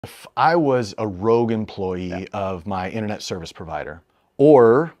If I was a rogue employee of my internet service provider,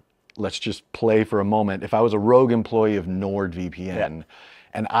 or let's just play for a moment, if I was a rogue employee of NordVPN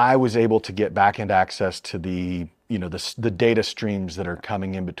and I was able to get backend access to the, the data streams that are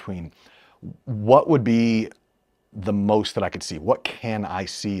coming in between, what would be the most that I could see? What can I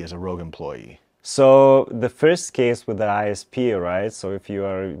see as a rogue employee? So the first case with the ISP, right? So if you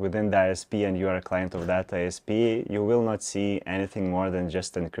are within the ISP and you are a client of that ISP, you will not see anything more than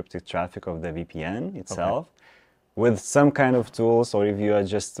just encrypted traffic of the VPN itself. Okay. With some kind of tools, or if you are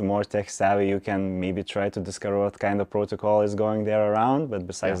just more tech savvy, you can maybe try to discover what kind of protocol is going there around, but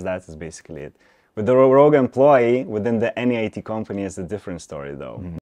besides that is basically it. With the rogue employee within the any IT company is a different story though.